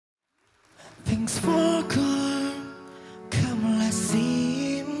Things forgone, come let's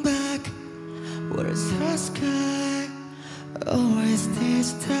see him back. Where's the sky? Always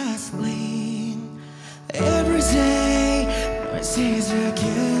this dazzling. Every day, noises are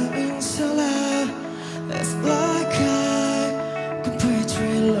getting so loud. It's like I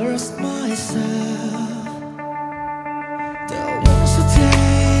completely lost myself. There was a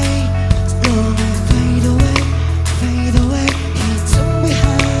day, slowly fade away, fade away. He took me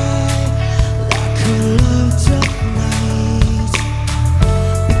high, like a love-struck night.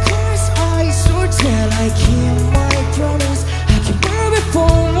 Because I swore till I keep my promise, I can move it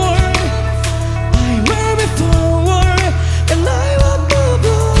forward, I move it forward, and I will move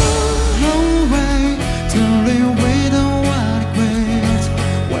on. No way to live without what it waits.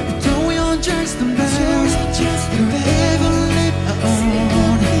 When you know you're just the best, you ever live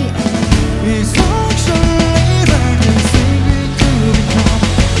alone. It's actually like the thing we could become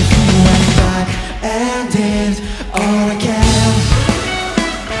if you went back and did all again.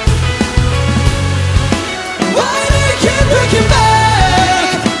 Why do you keep looking back?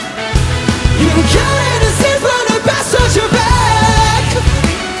 You can't see from the best of your back.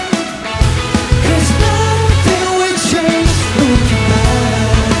 'Cause nothing will change looking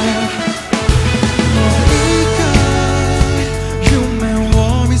back. もういいかい夢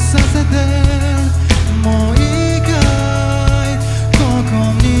を見させてもういいかいここ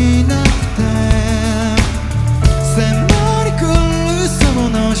になって迫り来るそ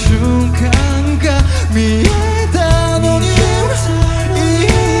の瞬間が見えたのに言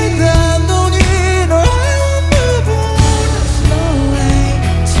えたのに No, I won't move on. There's no way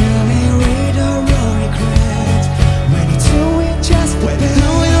to be rid of your regret when you're doing just the When best. you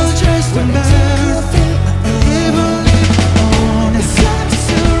know you're just the When you best, take your feet even on. live on. It's not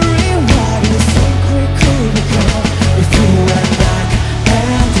to what you think we could become if you went back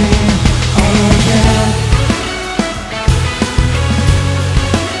and did all again.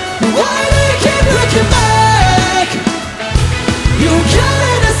 Why do you keep looking back? You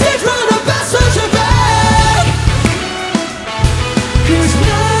can't see from the best of your back. 'Cause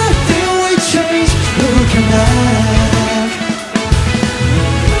nothing will change looking back.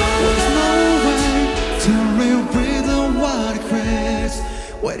 There's no way to live without what it creates.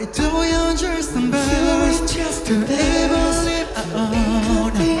 When you do, you're just the best. Just To the ever best. live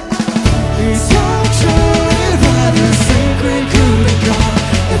alone. It's actually what you think we could become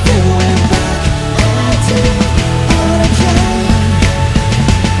if you went back and did all again.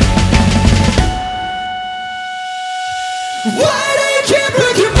 Why do you keep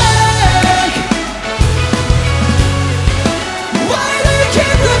looking back? Why do you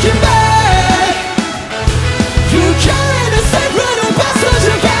keep looking back? You can't see from the best of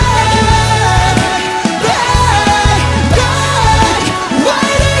your back. Back, back. Why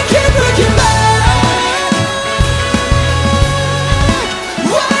do you keep looking back?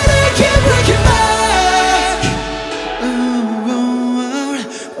 Why do you keep looking back?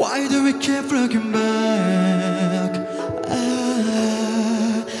 Why do we keep looking back?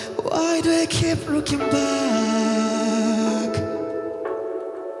 Why do I keep looking back?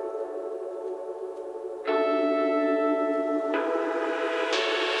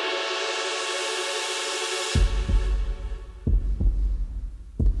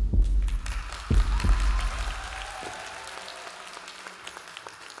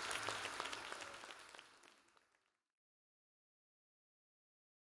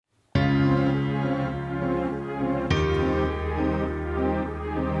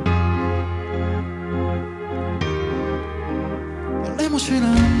誰も知らな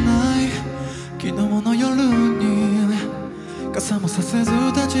い昨日の夜に傘もさせず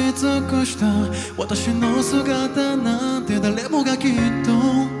立ち尽くした私の姿なんて誰もがきっと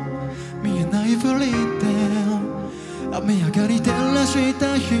見えないふりで雨上がり照らし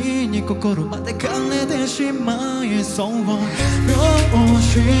た日に心まで枯れてしまいそう秒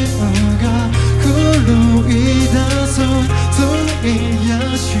針が狂い出す費や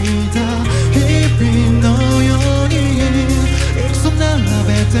した日々のようにいくつ並べ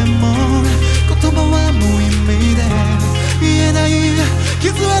ても言葉は無意味で言えない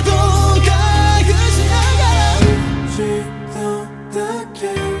傷はどうか隠しながら一度だけ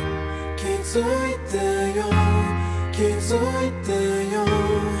気づいてよ気づいてよ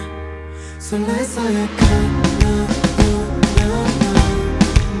それさえ叶うなら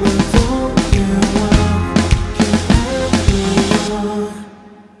もうどういうわけないよ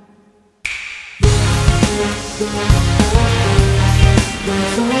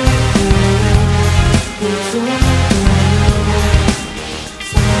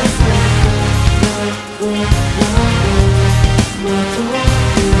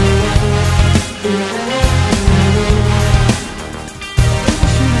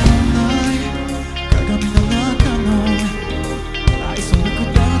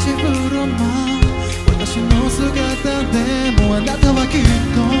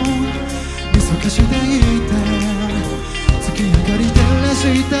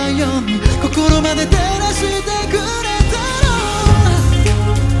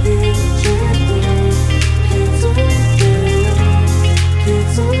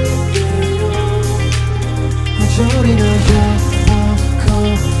の世を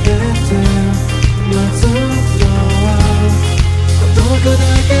越えて待つのはどこだ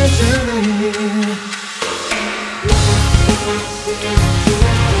けじゃない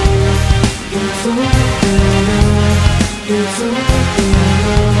いつもいつ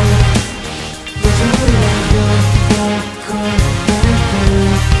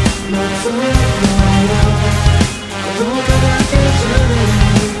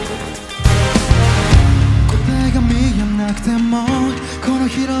もこの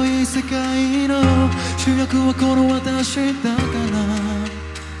広い世界の主役はこの私だから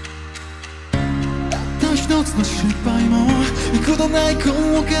たった一つの失敗も幾度ない後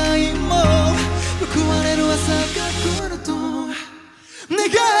悔も報われる朝が来ると願っ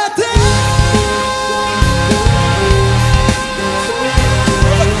て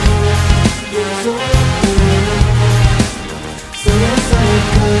それさえ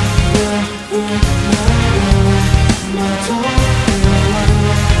叶うな